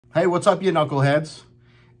Hey, what's up, you knuckleheads?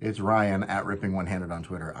 It's Ryan at Ripping One Handed on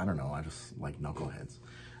Twitter. I don't know, I just like knuckleheads.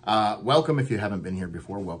 Welcome if you haven't been here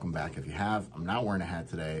before. Welcome back if you have. I'm not wearing a hat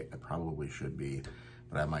today. I probably should be,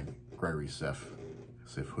 but I have my Gregory Sif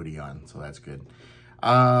hoodie on, so that's good.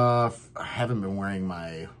 I haven't been wearing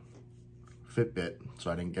my Fitbit,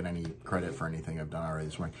 so I didn't get any credit for anything I've done already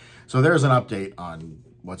this morning. So there's an update on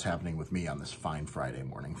what's happening with me on this fine Friday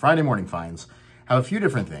morning. Friday morning finds have a few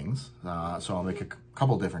different things, so I'll make a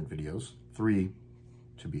couple different videos, 3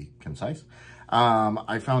 to be concise.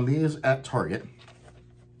 I found these at Target.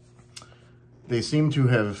 They seem to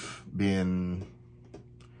have been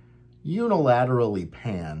unilaterally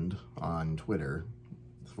panned on Twitter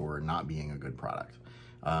for not being a good product.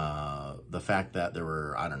 The fact that there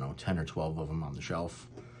were, I don't know, 10 or 12 of them on the shelf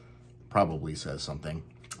probably says something.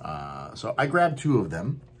 So I grabbed 2 of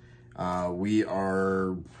them. We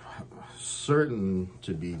are certain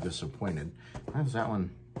to be disappointed. How does that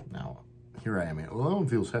one? Now, here I am. Well, that one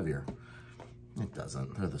feels heavier. It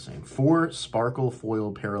doesn't. They're the same. 4 sparkle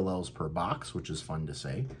foil parallels per box, which is fun to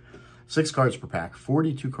say. 6 cards per pack,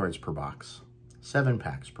 42 cards per box, 7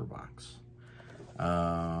 packs per box.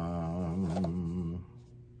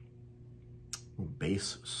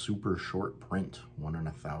 Base super short print, 1 in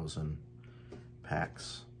 1,000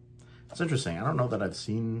 packs. It's interesting. I don't know that I've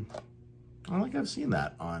seen, I don't think I've seen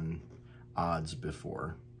that on odds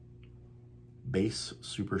before. Base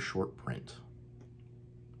super short print.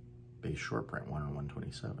 Base short print, 1 in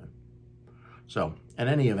 127. So, in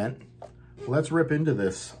any event, let's rip into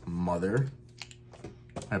this mother.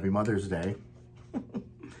 Happy Mother's Day.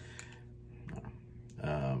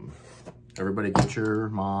 Everybody get your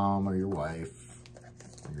mom or your wife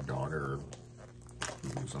or your daughter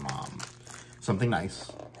who's a mom something nice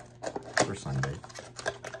for Sunday.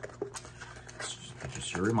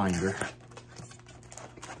 Just your reminder.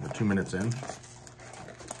 We're 2 minutes in.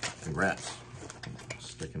 Congrats.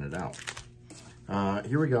 Sticking it out.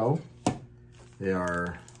 Here we go. They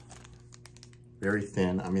are very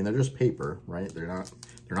thin. I mean, they're just paper, right? They're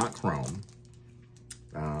not chrome.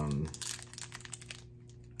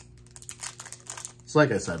 So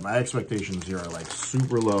like I said, my expectations here are like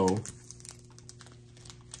super low,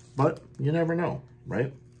 but you never know,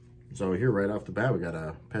 right? So here right off the bat, we got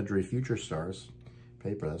a Pedri Future Stars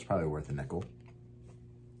paper. That's probably worth a nickel,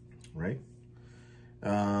 right?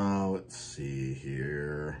 Let's see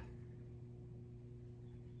here.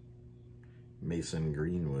 Mason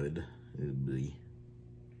Greenwood.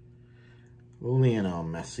 Lionel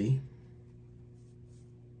Messi.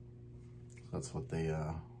 That's what they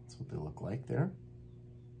look like there.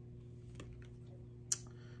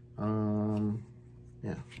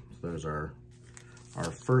 Yeah, so there's our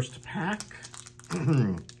first pack.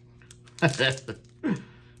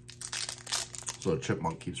 So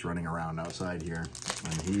Chipmunk keeps running around outside here,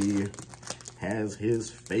 and he has his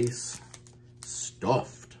face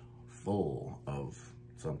stuffed full of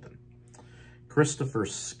something. Christopher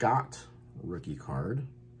Scott, rookie card.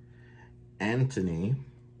 Anthony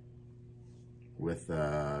with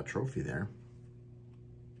a trophy there.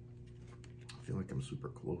 I feel like I'm super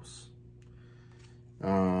close.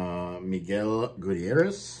 Miguel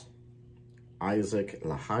Gutierrez. Isaac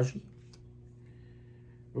Lahaji.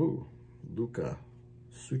 Ooh, Luka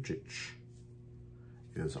Sucic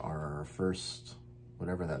is our first,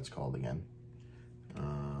 whatever that's called again.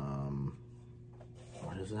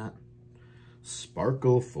 What is that?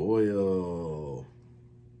 Sparkle foil.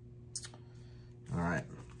 All right.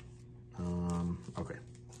 Okay.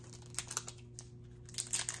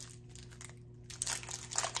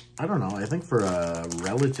 I don't know. I think for a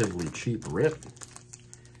relatively cheap rip,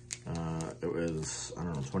 it was, I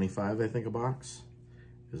don't know, 25, I think, a box.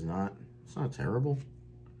 It's not terrible.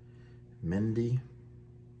 Mendy,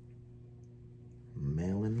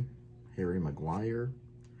 Malin, Harry Maguire,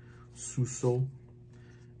 Suso.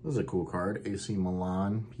 This is a cool card. AC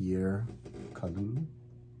Milan, Pierre Kalulu.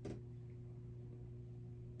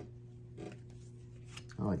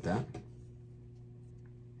 I like that.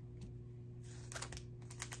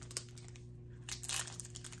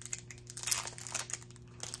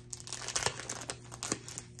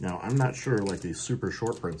 Now, I'm not sure, like these super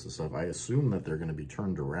short prints and stuff, I assume that they're going to be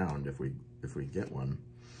turned around if we get one.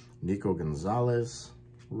 Nico Gonzalez,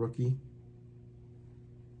 rookie.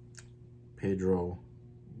 Pedro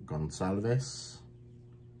Gonçalves.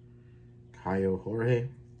 Caio Jorge.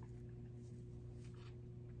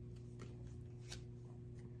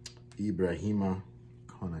 Ibrahima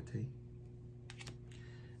Konate.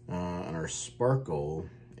 And our sparkle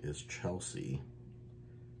is Chelsea.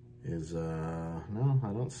 No,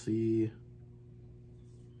 I don't see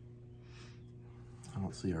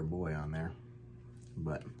our boy on there.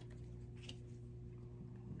 but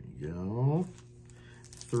there we go.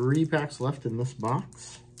 3 packs left in this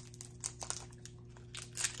box.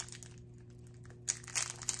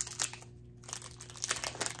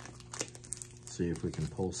 See if we can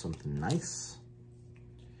pull something nice.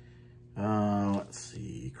 Let's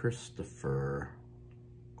see, Christopher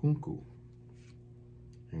Kunku,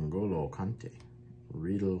 N'Golo Kante,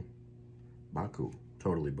 Riedel Baku,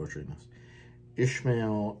 totally butchering this,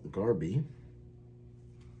 Ishmael Garby,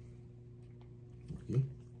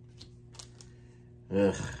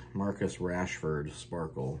 Marcus Rashford,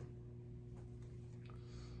 Sparkle,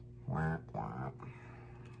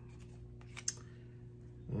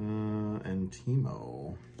 and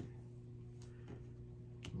Timo.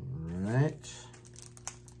 All right.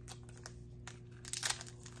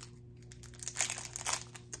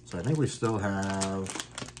 So I think we still have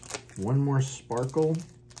one more Sparkle.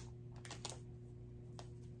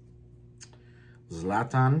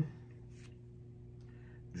 Zlatan,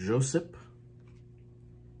 Josip,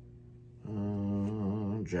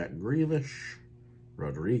 Jack Grealish,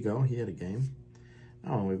 Rodrigo, he had a game.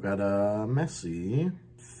 Oh, we've got Messi.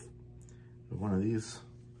 One of these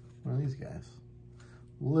guys.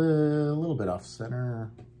 A little bit off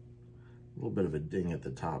center. A little bit of a ding at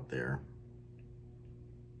the top there.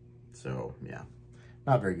 So, yeah.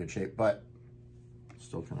 Not very good shape, but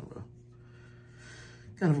still kind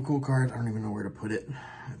of a cool card. I don't even know where to put it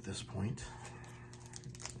at this point.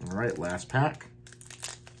 All right, last pack.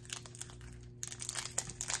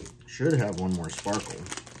 Should have one more Sparkle.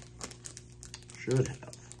 Should have.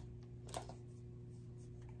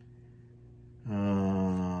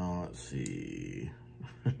 Let's see.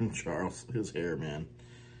 Charles, his hair, man.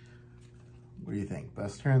 What do you think?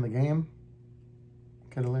 Best hair in the game?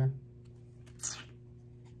 Kettler?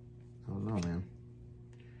 I don't know,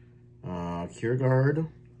 man. Kiergaard,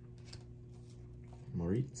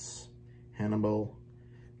 Moritz, Hannibal,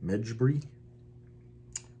 Medjbri,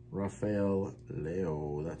 Rafael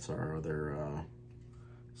Leo. That's our other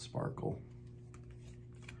Sparkle.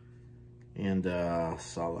 And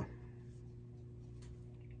Salah.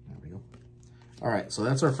 There we go. All right, so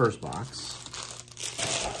that's our first box.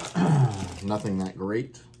 Nothing that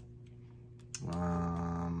great,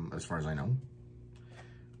 as far as I know.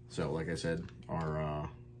 So, like I said, our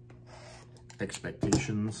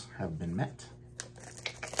expectations have been met.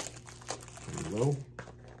 Pretty low.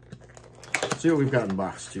 See what we've got in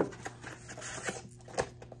box 2.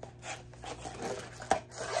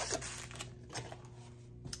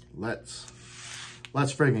 Let's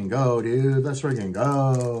friggin' go, dude. Let's friggin'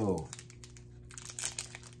 go.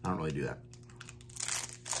 I don't really do that.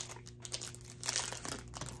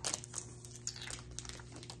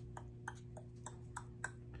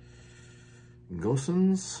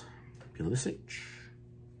 Gosens, Pulisic,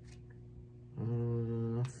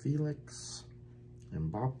 Felix,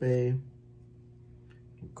 Mbappe,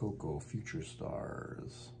 Coco, Future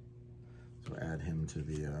Stars. So add him to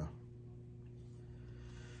the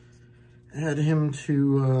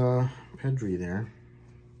Pedri there.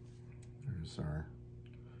 There's our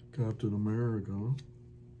Captain America.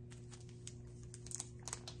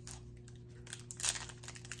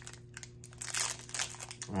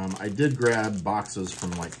 I did grab boxes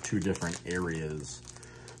from like 2 different areas,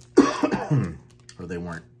 or they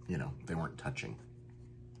weren't, they weren't touching.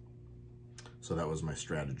 So that was my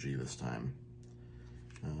strategy this time.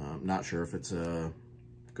 Not sure if it's a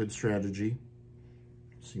good strategy.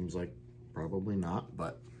 Seems like probably not,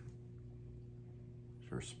 but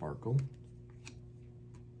sure. Sparkle.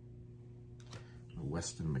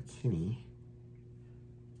 Weston McKennie.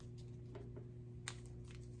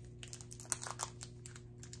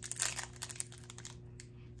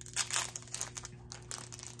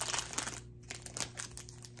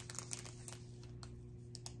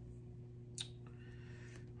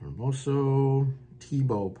 Hermoso,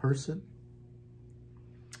 Thibaut Person,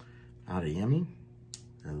 Adeyemi,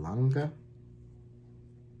 Elanga,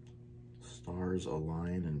 Stars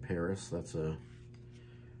Align in Paris. That's a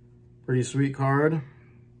pretty sweet card.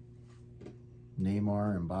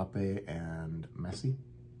 Neymar, Mbappe, and Messi.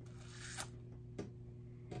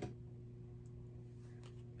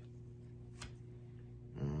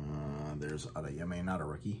 There's Adeyemi, not a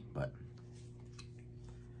rookie, but.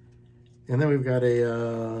 And then we've got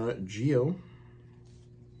a Geo,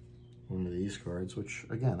 one of these cards, which,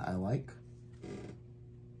 again, I like.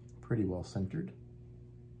 Pretty well centered.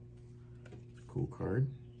 Cool card.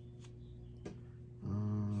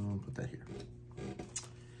 Put that here.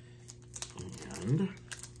 And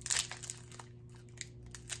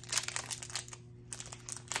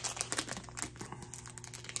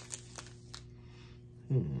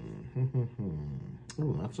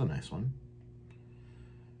Ooh, that's a nice one.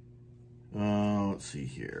 Let's see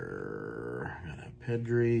here. Got a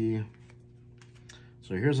Pedri.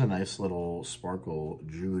 So here's a nice little sparkle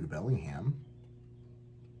Jude Bellingham.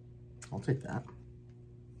 I'll take that.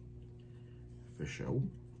 For show.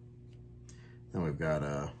 Then we've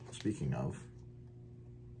got, speaking of,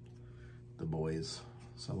 the boys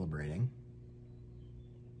celebrating.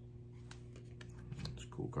 It's a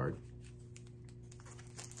cool card.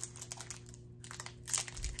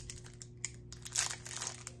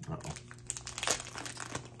 Uh-oh.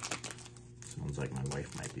 Sounds like my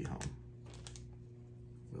wife might be home.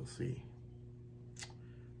 We'll see.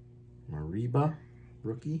 Mariba,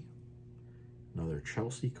 rookie. Another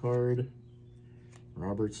Chelsea card.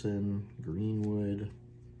 Robertson, Greenwood,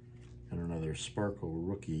 and another sparkle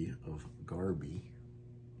rookie of Garby.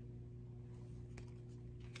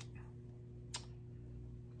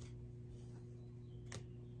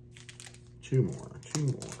 Two more.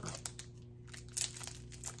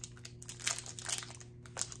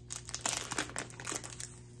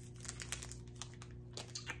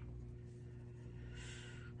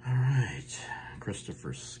 All right,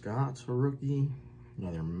 Christopher Scott, a rookie.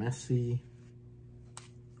 Another Messi.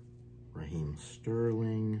 Raheem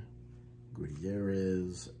Sterling,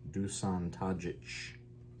 Gutierrez, Dusan Tadic.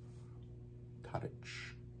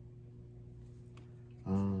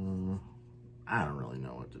 I don't really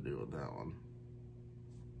know what to do with that one.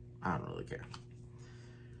 I don't really care.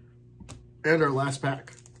 And our last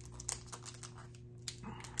pack.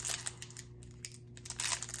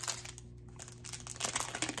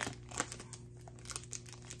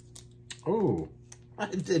 Oh, I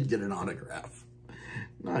did get an autograph.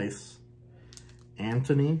 Nice.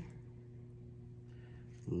 Anthony,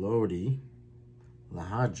 Lodi,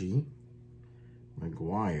 Lahaji,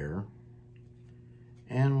 Maguire,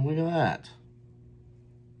 and look at that.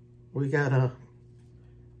 We got a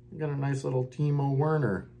nice little Timo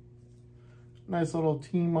Werner. Nice little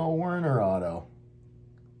Timo Werner auto.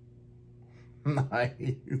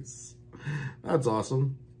 Nice. That's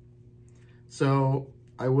awesome. So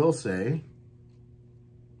I will say,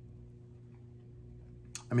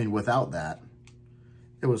 I mean, without that,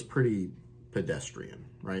 it was pretty pedestrian,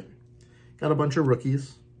 right? Got a bunch of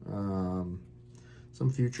rookies, some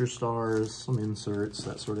future stars, some inserts,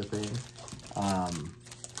 that sort of thing.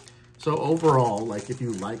 So overall, like if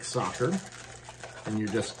you like soccer and you're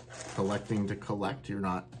just collecting to collect, you're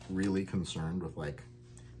not really concerned with like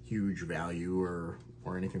huge value or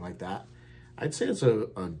anything like that, I'd say it's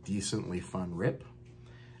a decently fun rip.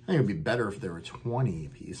 I think it'd be better if there were 20 a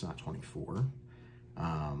piece, not 24.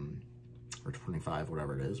 Or 25,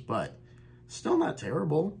 whatever it is, but still not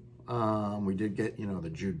terrible. We did get, you know, the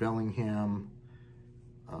Jude Bellingham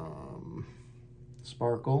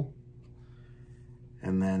sparkle,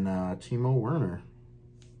 and then Timo Werner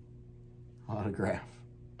autograph.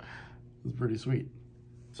 It was pretty sweet.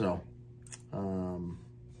 So,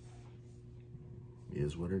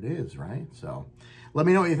 is what it is, right? So, let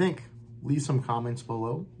me know what you think. Leave some comments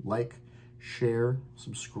below. Like, share,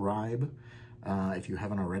 subscribe if you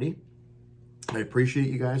haven't already. I appreciate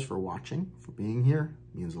you guys for watching, for being here.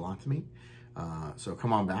 It means a lot to me. So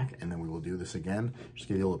come on back, and then we will do this again. Just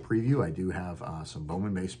give you a little preview. I do have some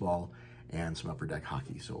Bowman baseball and some Upper Deck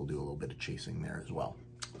hockey, so we'll do a little bit of chasing there as well.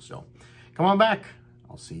 So come on back.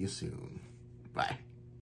 I'll see you soon. Bye.